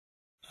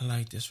I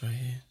like this right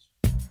here.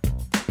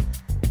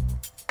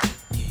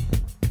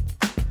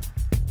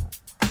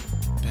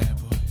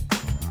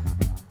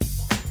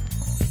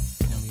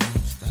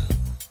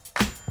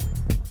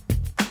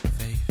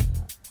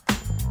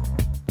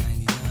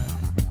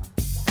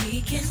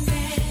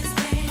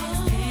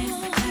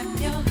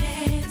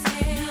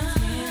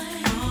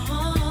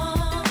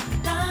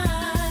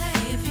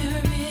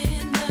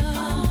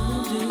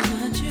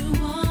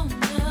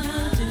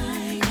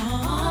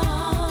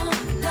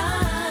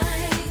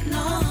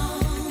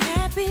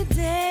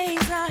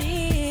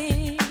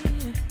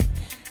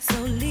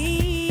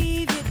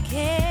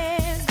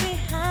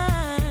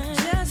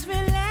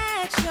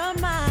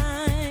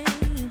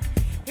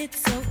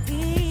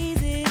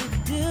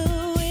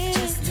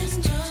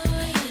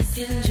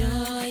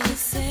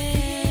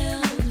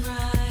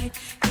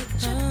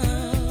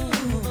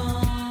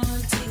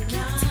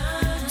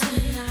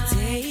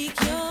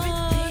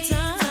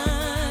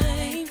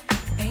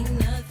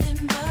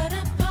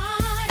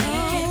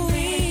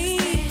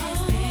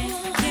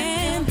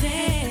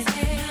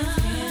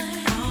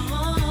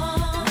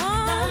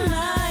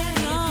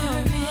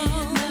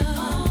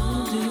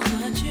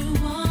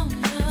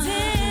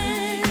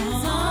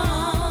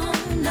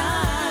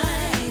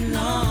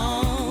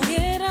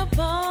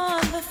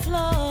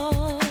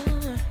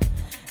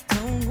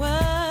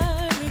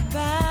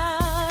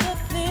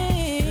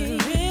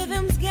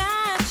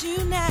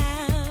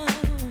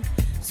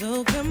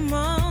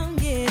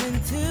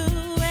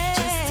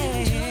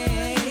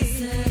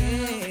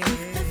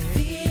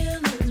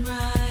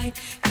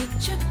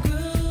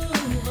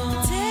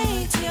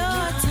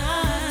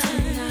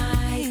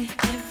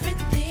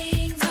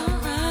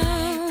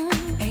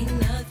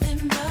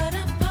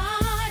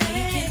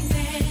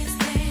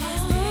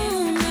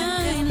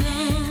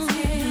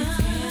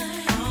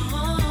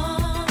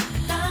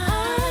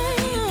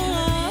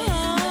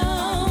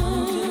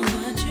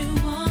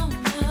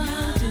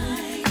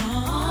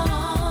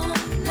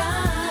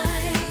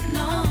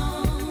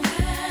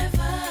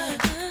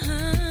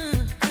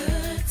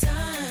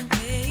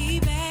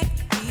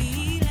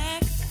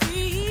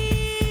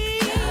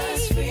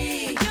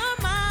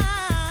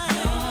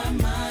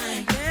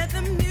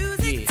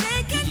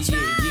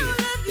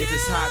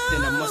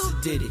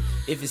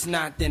 If it's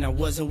not, then I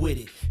wasn't with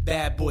it.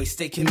 Bad boy,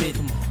 stay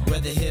committed.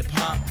 Whether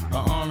hip-hop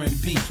or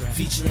R&B,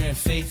 featuring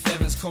Faith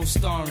Evans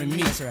co-starring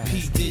me.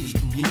 P. Diddy,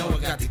 you know I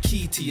got the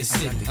key to your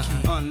city.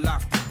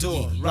 Unlock the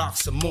door, rock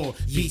some more.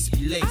 Beats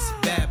be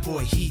laced, bad boy,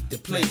 heat the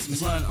place.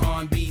 We run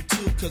R&B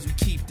too, cause we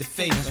keep the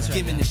faith.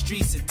 Giving the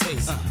streets a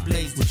taste,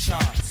 blaze the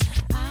charts.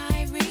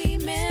 I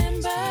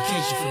remember. In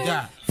case you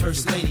forgot,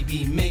 First Lady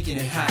be making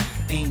it hot.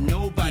 Ain't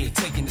nobody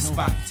taking the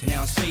spot.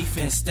 Now it's faith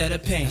instead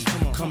of pain.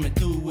 Coming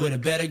through with a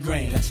better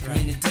grain.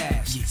 In the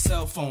dash,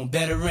 cell phone,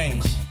 better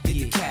range. Get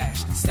the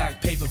cash,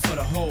 stack paper for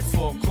the whole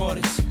 4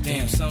 quarters.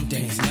 Damn, some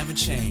things never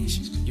change.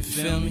 You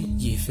feel me?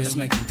 Yeah, let's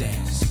make them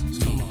dance.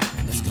 Come on,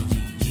 let's go.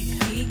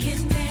 We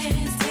can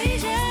dance,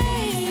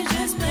 DJ,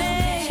 just play.